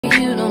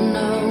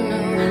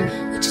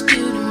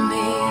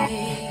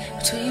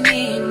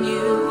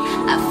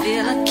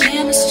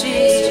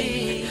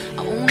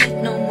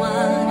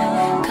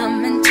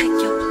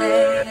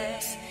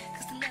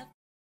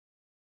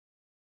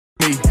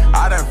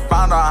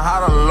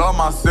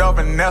myself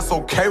and that's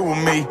okay with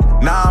me.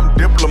 Now I'm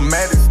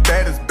diplomatic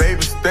status,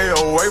 baby, stay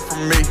away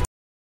from me.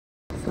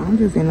 So I'm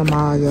just in the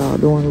mall, y'all,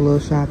 doing a little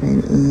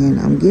shopping, and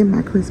I'm getting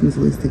my Christmas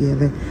list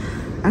together.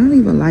 I don't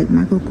even like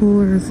Michael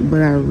Kors,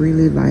 but I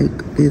really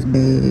like this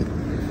bag,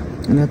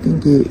 and I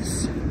think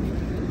it's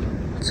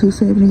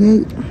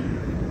 $278.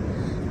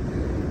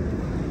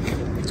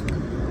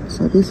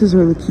 So this is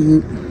really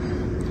cute.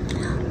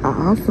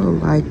 I also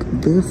like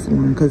this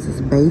one because it's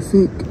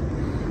basic.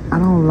 I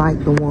don't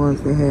like the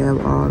ones that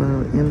have all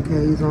the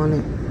MKs on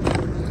it.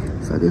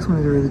 So this one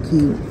is really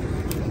cute.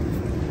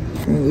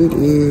 And it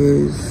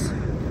is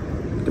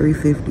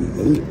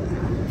 $358.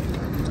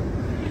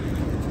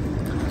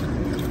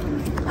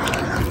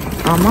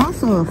 I'm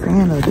also a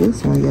fan of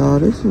this one, y'all.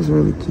 This is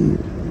really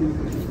cute.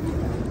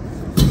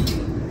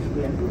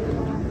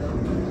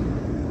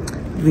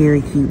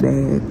 Very cute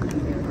bag.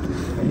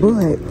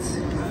 But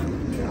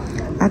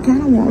I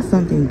kind of want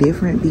something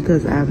different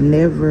because I've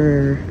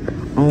never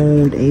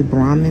owned a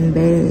Brahmin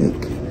bag.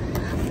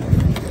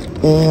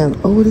 And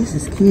oh, this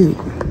is cute.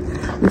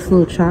 This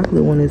little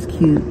chocolate one is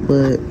cute,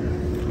 but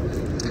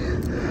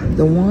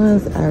the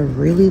ones I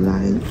really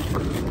like,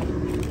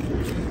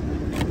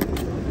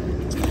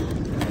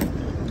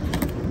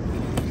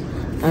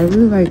 I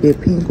really like that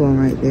pink one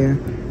right there.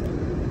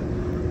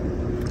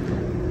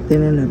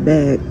 Then in the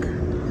back,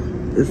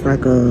 it's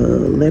like a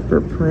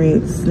leopard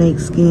print snake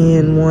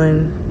skin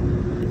one.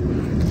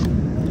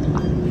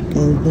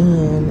 And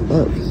then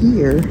up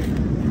here,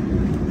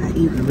 I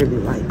even really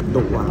like the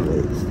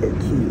wallets. They're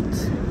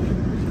cute.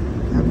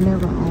 I've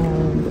never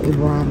owned a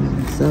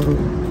Brahmin, so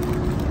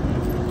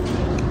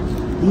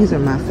these are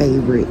my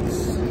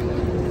favorites.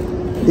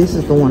 This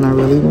is the one I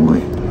really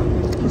want.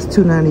 It's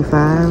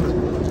 $295.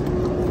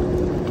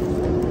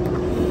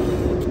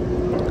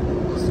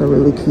 It's a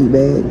really cute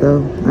bag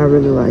though. I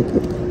really like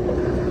it.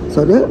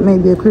 So that may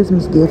be a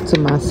Christmas gift to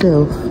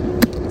myself.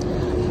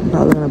 I'm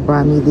probably gonna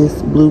buy me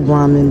this blue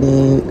Brahmin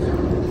bag.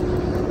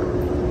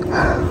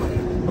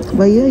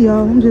 But yeah,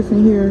 y'all, I'm just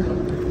in here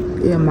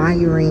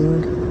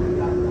admiring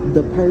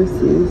the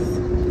purses.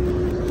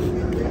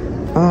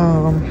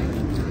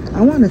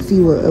 I want to see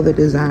what other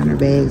designer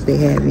bags they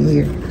have in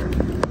here.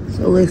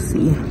 So let's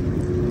see.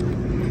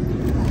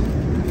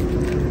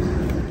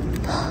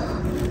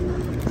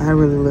 I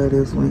really love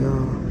this one,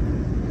 y'all.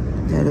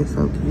 That is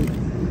so cute.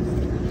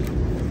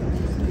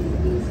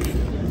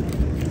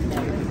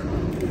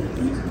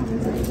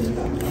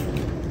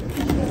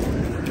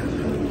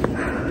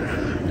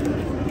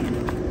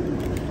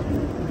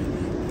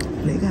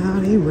 They got all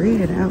they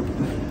red out.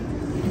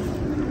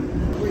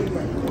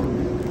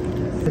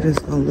 I'm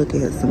just gonna look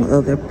at some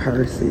other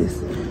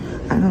purses.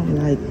 I don't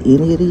like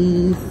any of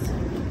these.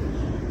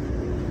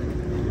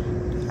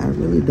 I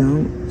really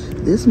don't.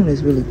 This one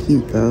is really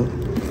cute though.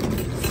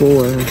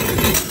 For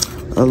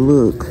a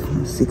look,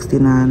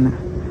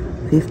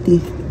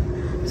 $69.50.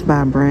 It's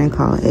by a brand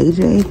called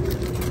AJ.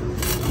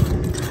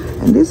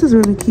 And this is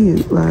really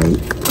cute. Like,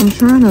 I'm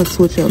trying to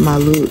switch up my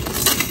looks.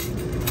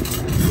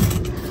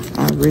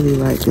 I really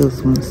like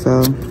this one,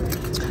 so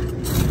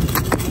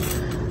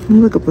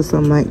I'm looking for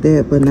something like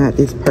that, but not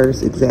this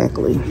purse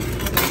exactly.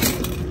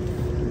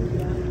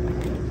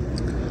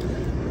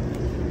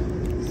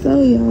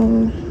 So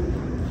y'all,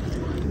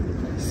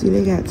 see,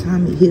 they got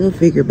Tommy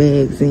Hilfiger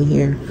bags in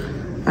here.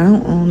 I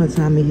don't own a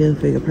Tommy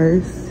Hilfiger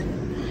purse.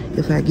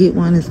 If I get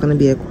one, it's gonna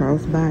be a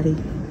crossbody,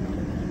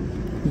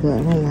 but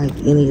I don't like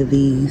any of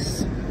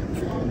these.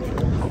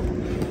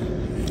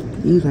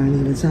 These aren't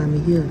even Tommy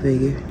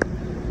Hilfiger.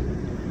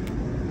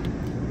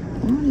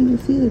 I don't even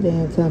see the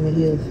damn Tommy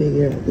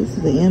Hilfiger. This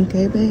is the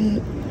MK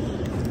bag.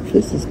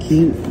 This is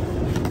cute.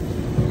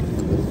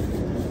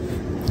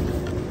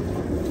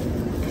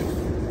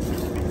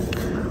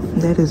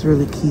 That is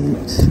really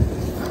cute.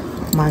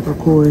 Michael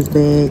Kors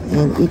bag,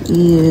 and it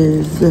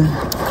is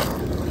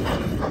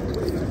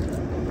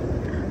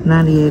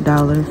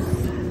 $98.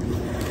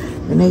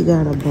 And they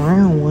got a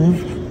brown one.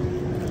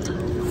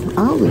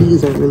 All of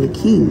these are really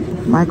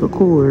cute. Michael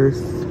Kors.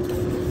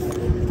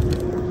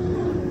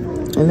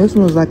 And this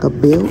one was like a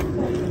belt.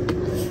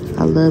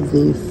 I love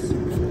this.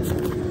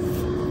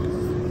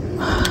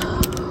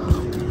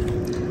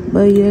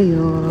 But yeah,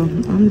 y'all,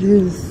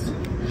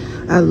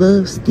 I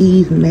love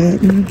Steve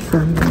Madden, so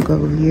I'm gonna go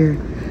over here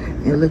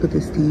and look at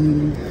the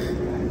Steve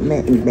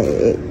Madden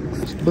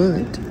bags.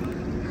 But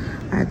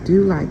I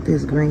do like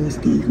this green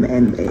Steve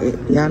Madden bag.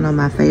 Y'all know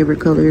my favorite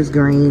color is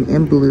green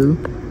and blue.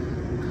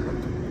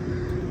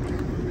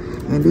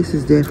 And this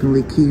is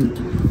definitely cute.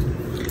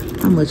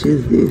 How much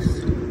is this?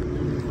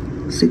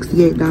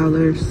 $68.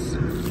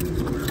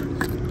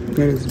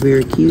 That is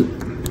very cute.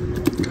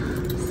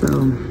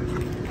 So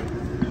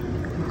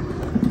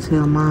I'll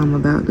tell mom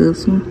about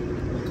this one.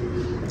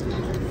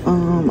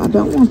 I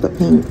don't want the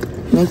pink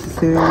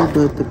necessarily,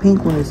 but the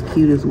pink one is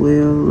cute as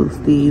well.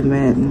 Steve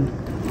Madden.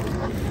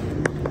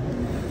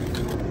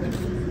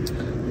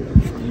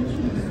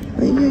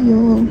 But yeah,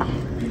 y'all,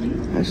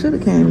 I should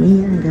have came in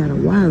here and got a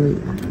wallet,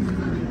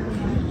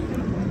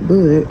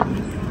 but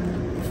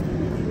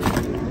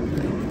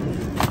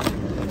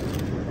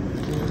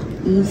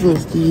These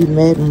little Steve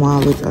Madden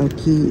wallets are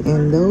cute,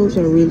 and those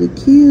are really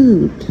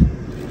cute.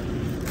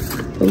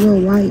 A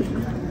little white.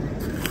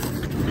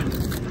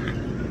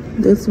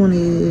 This one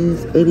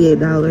is $88.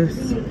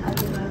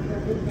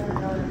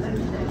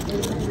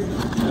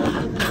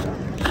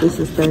 This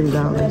is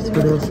 $30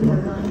 for this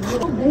one.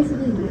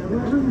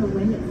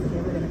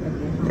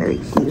 Very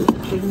cute.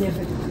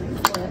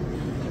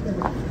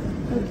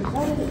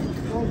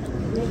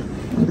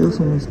 And this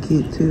one is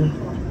cute too.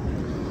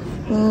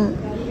 But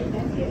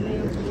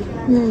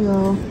yeah,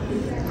 y'all.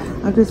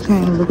 I just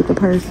came to look at the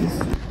purses.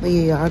 But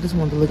yeah, y'all, I just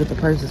wanted to look at the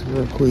purses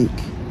real quick.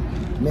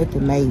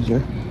 Nothing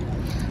major.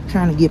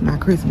 Trying to get my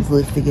Christmas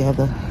list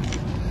together.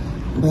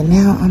 But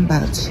now I'm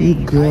about to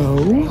go.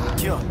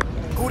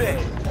 Who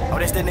that? Oh,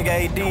 that's that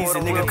nigga ADs,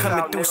 and nigga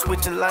coming through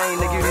switching lane,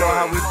 nigga, you know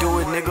how we do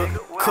it, nigga.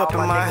 Cup in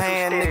my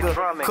hand, nigga.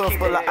 Cup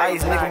full of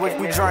ice, nigga. What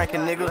we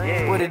drinking,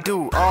 nigga? What it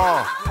do?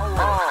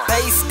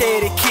 Bass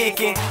steady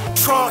kicking,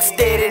 trunk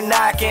steady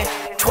knocking,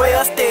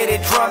 12 steady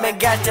drumming,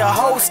 got your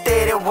hoe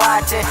steady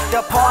watching,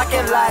 the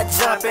parking lot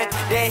jumping,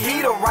 that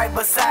heater right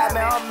beside me,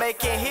 I'm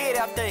making hit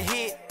after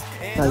hit.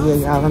 So yeah,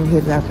 y'all, I'm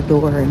headed out the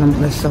door, and I'm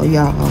gonna show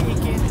y'all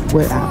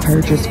what I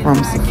purchased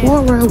from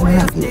Sephora when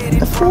I get in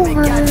the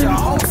Sephora.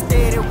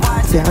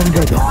 Down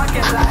the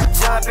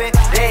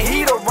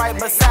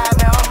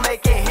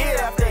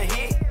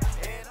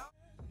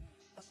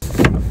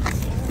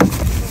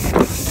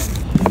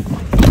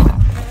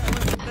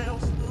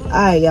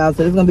Alright, y'all, so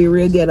this is gonna be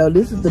real ghetto.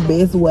 This is the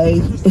best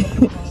way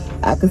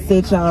I can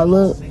set y'all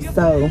up,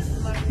 so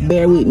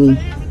bear with me.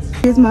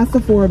 Here's my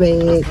Sephora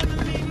bag.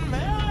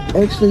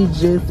 Actually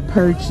just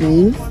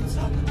purchased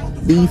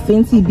the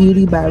Fenty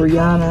Beauty by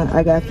Rihanna.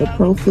 I got the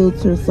Pro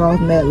Filter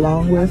Soft Matte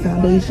Longwear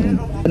Foundation,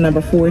 number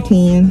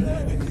 410.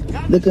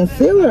 The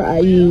concealer I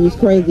use,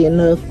 crazy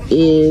enough,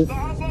 is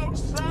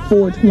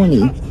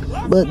 420.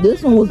 But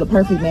this one was the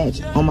perfect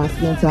match on my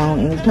skin tone.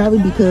 And it's probably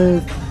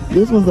because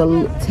this one's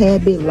a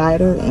tad bit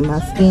lighter and my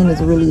skin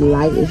is really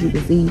light, as you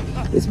can see,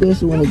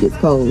 especially when it gets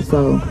cold.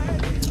 So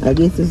I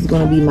guess this is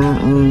going to be my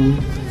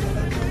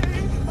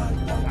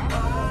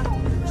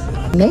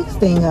next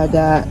thing I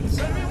got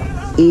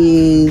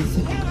is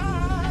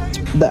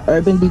the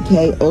Urban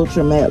Decay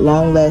Ultra Matte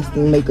Long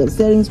Lasting Makeup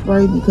Setting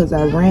Spray, because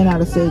I ran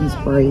out of setting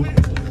spray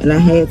and I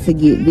had to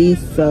get this.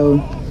 So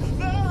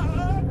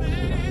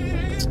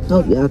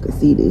hope y'all can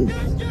see this,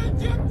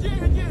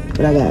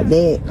 but I got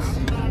that.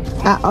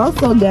 I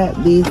also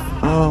got this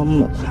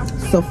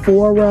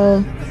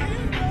Sephora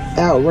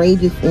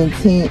Outrageous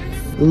Intense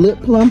Lip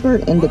Plumper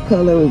in the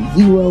color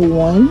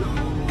 01.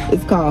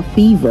 It's called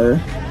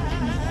Fever.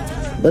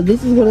 But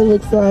this is what it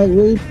looks like.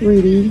 Really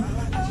pretty.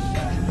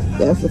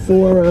 Got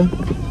Sephora.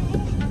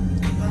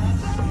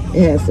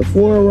 It has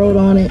Sephora wrote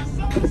on it.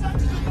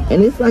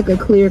 And it's like a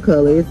clear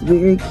color. It's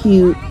very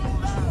cute.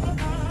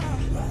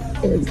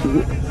 Very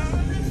cute.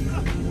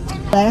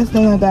 Last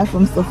thing I got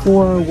from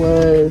Sephora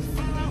was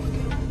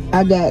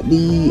I got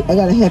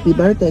a happy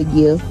birthday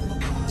gift.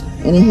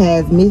 And it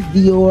has Miss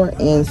Dior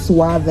and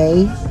Suave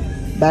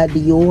by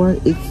Dior.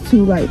 It's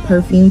two like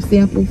perfume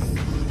samples.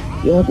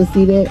 Y'all can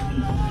see that?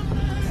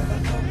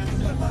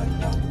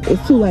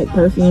 It's two like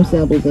perfume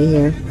samples in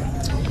here,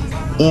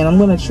 and I'm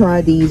gonna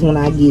try these when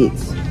I get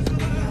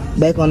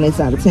back on this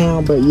side of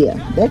town. But yeah,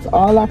 that's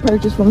all I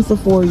purchased from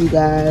Sephora, you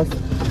guys.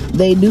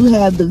 They do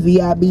have the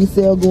VIB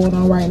sale going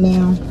on right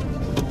now.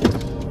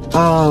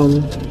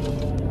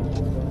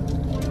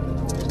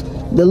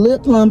 The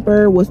lip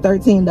plumper was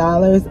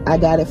 $13. I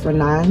got it for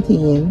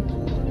 $9.10.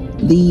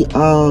 The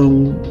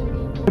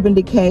Urban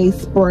Decay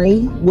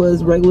spray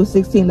was regular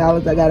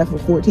 $16. I got it for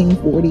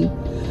 $14.40.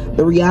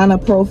 The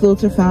Rihanna Pro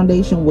Filter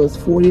Foundation was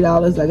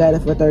 $40. I got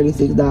it for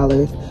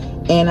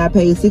 $36. And I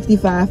paid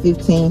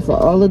 $65.15 for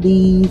all of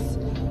these.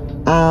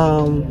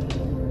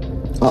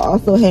 I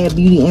also had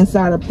Beauty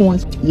Insider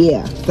points.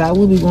 Yeah, so I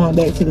will be going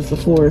back to the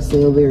Sephora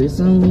sale very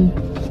soon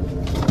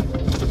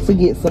to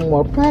get some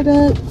more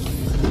products.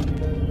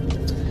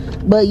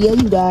 But yeah,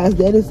 you guys,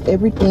 that is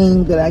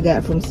everything that I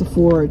got from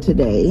Sephora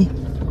today.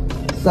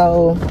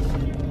 So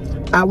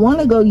I want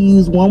to go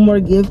use one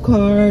more gift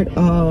card.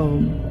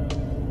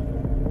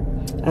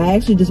 I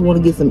actually just want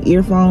to get some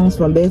earphones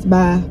from Best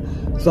Buy.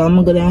 So I'm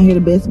going to go down here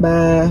to Best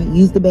Buy,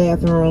 use the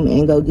bathroom,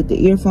 and go get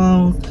the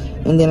earphones.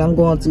 And then I'm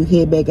going to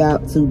head back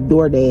out to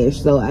DoorDash.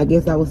 So I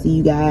guess I will see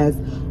you guys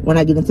when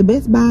I get into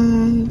Best Buy.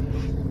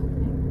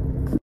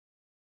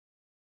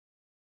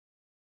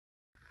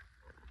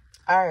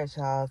 Alright,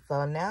 y'all.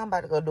 So now I'm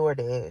about to go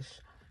DoorDash.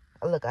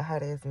 Oh, look, a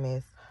hot ass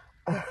mess.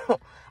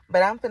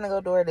 But I'm finna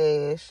go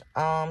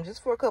DoorDash.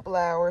 Just for a couple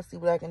hours, see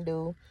what I can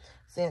do.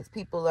 Since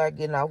people are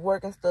getting off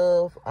work and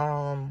stuff,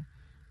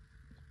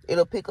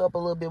 it'll pick up a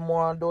little bit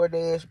more on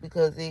DoorDash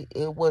because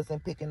it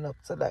wasn't picking up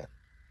today.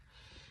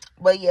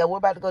 But yeah, we're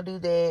about to go do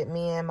that,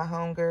 me and my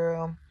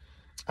homegirl.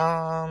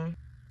 And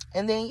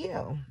then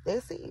yeah,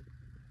 that's it.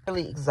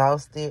 Really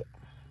exhausted.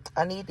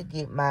 I need to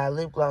get my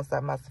lip gloss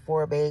out my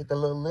Sephora bag, the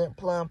little lip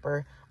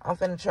plumper. I'm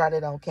finna try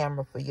that on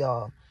camera for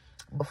y'all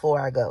before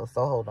I go,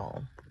 so hold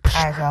on.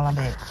 Alright, y'all, I'm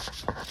back.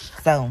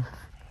 So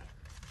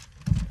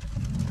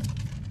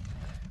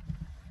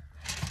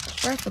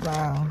First of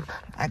all,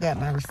 I got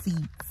my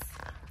receipts.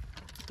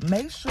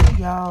 Make sure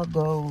y'all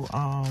go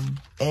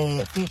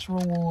add Fetch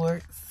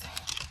Rewards,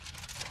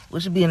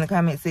 which will be in the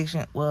comment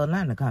section. Well,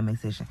 not in the comment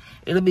section.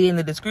 It'll be in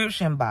the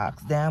description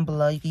box down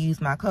below. You can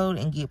use my code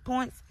and get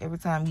points every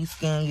time you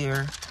scan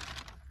your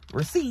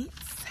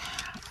receipts.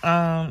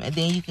 And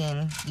then you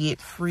can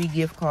get free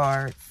gift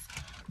cards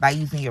by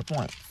using your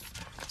points.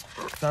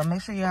 So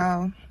make sure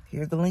y'all,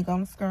 here's the link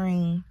on the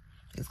screen.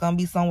 It's going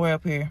to be somewhere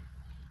up here.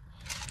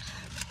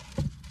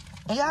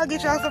 And y'all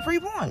get y'all some free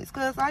points,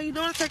 because all you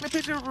doing is taking a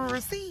picture of a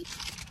receipt.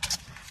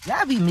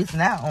 Y'all be missing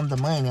out on the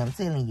money, I'm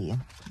telling you.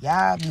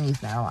 Y'all be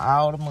missing out on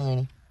all the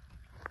money.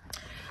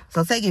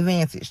 So take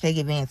advantage. Take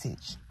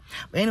advantage.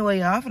 But anyway,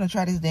 y'all, I'm finna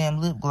try this damn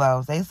lip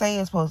gloss. They say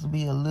it's supposed to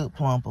be a lip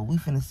plumper. We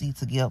finna see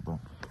together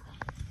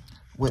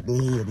what the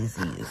hell this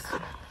is.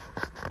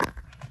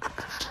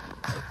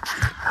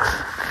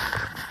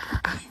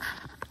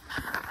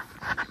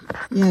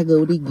 Yeah,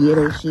 go with the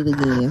ghetto shit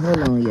again.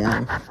 Hold on,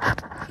 y'all.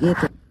 Get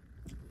the...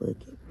 Look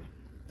it.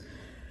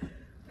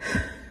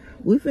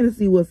 We finna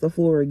see what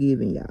Sephora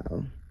giving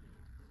y'all.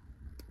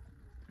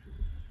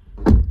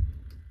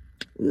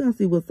 We gonna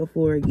see what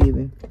Sephora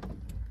giving.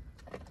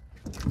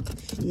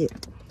 Shit.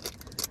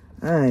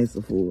 Alright,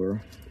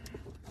 Sephora.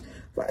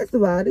 First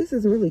of all, this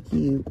is really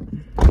cute.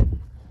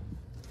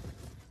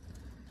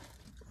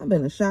 I've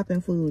been a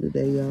shopping food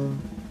today, y'all.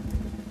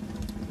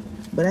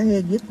 But I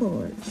had gift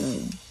cards, so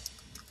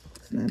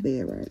it's not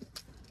bad, right?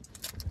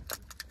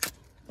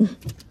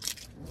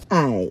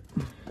 Alright.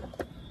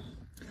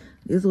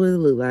 This is what it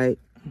look like.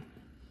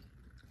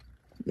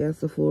 Got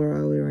Sephora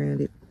all the way around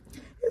it.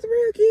 It's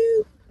real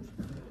cute.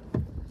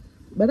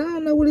 But I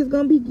don't know what it's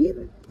gonna be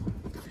giving.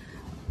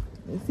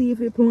 Let's see if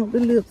it plump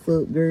the lips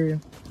up, girl.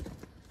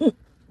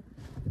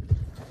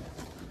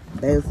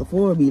 That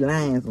Sephora be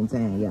lying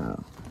sometimes,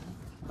 y'all.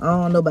 I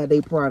don't know about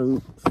their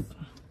products,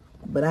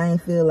 but I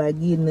ain't feel like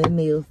getting nothing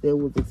else that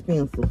was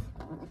expensive.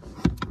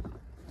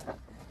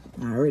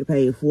 I already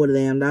paid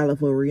 $40 damn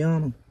for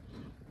Rihanna,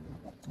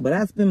 but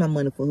I spend my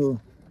money for her.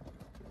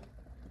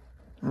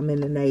 I'm in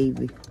the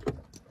Navy.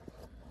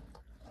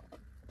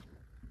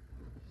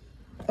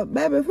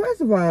 Baby,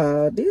 first of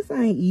all, this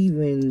ain't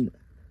even...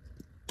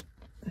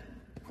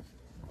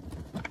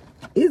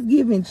 It's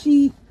giving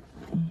cheap.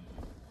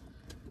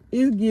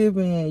 It's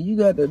giving, you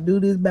got to do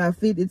this about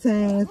 50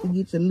 times to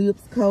get your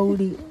lips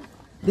coated.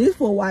 This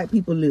for white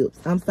people lips.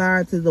 I'm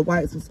sorry to the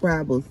white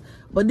subscribers,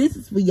 but this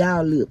is for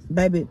y'all lips,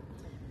 baby.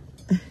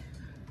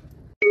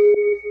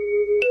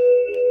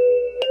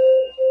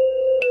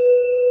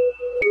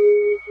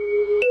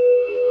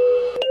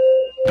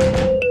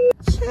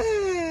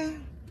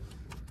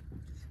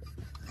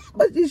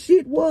 But this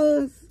shit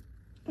was,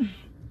 honey,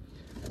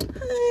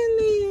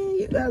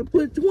 you gotta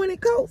put 20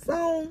 coats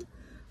on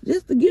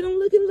just to get them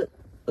looking.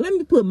 Let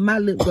me put my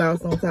lip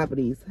gloss on top of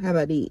this. How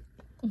about that?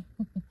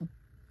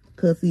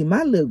 Cause see,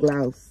 my lip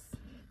gloss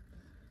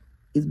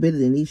is better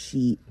than this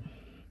shit.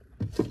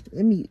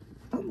 I'm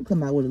gonna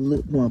come out with a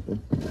lip plumper.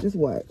 Just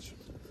watch.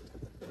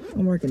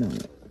 I'm working on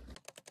it.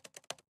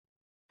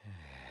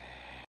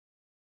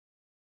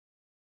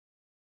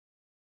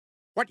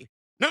 What?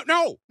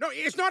 No,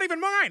 it's not even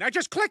mine. I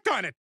just clicked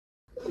on it.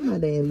 My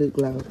damn lip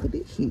gloss, but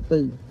this shit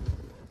through.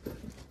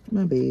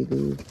 My bad,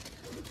 girl.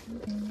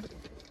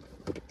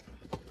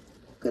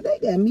 Cause they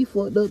got me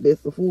fucked up at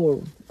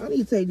Sephora. I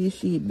need to take this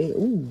shit back.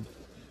 Ooh.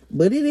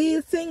 But it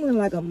is tingling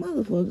like a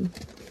motherfucker.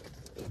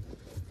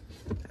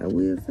 I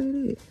will say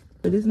that.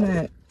 But it's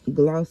not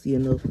glossy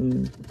enough for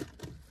me.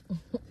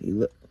 See,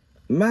 look.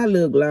 My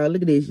lip gloss,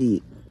 look at this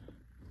shit.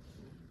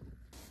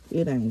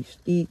 It ain't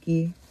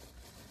sticky.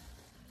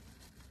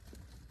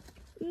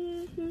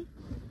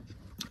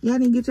 Y'all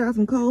need to get y'all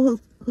some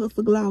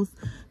COLEhuStle gloss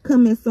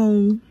coming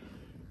soon.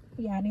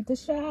 Y'all need to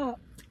shop.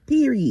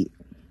 Period.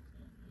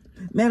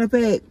 Matter of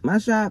fact, my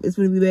shop is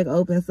going to be back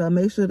open, so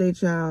make sure that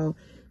y'all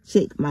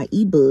check my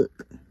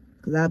ebook,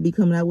 because I'll be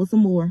coming out with some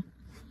more.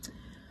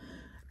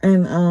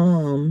 And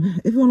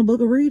if you want to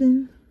book a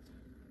reading,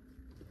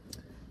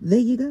 there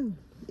you go.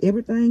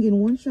 Everything in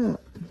one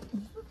shop.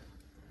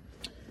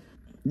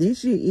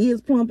 This shit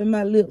is plumping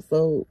my lips,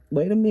 so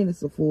wait a minute,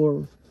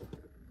 Sephora.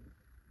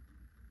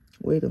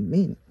 Wait a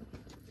minute.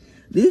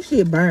 This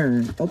shit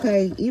burn,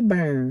 okay? It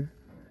burn.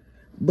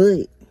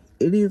 But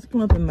it is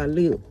plumping my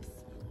lips.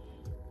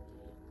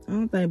 I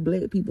don't think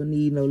black people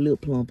need no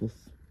lip plumpers.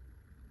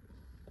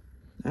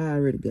 I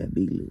already got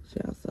big lips,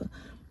 y'all, so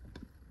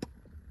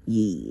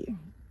yeah.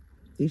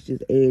 It's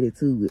just added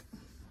to it.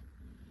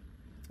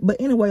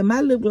 But anyway,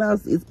 my lip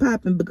gloss is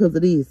popping because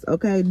of this,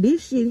 okay?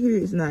 This shit here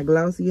is not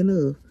glossy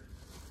enough.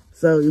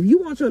 So if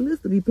you want your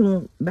lips to be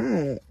plump, buy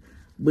it.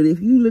 But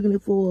if you looking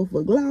for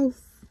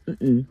gloss,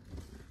 you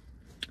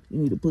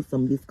need to put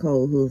some of this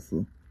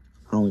COLEhuStle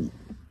on it.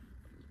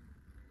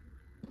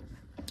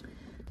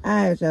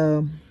 Alright,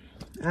 y'all.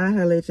 I'll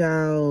holler at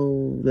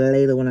y'all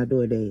later when I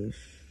do a dash.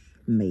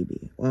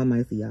 Maybe. Or I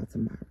might see y'all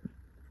tomorrow.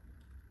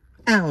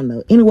 I don't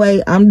know.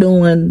 Anyway, I'm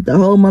doing the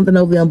whole month of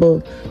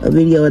November a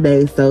video a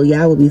day. So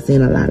y'all will be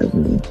seeing a lot of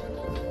me.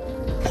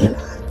 A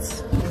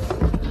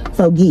lot.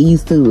 so get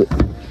used to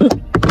it.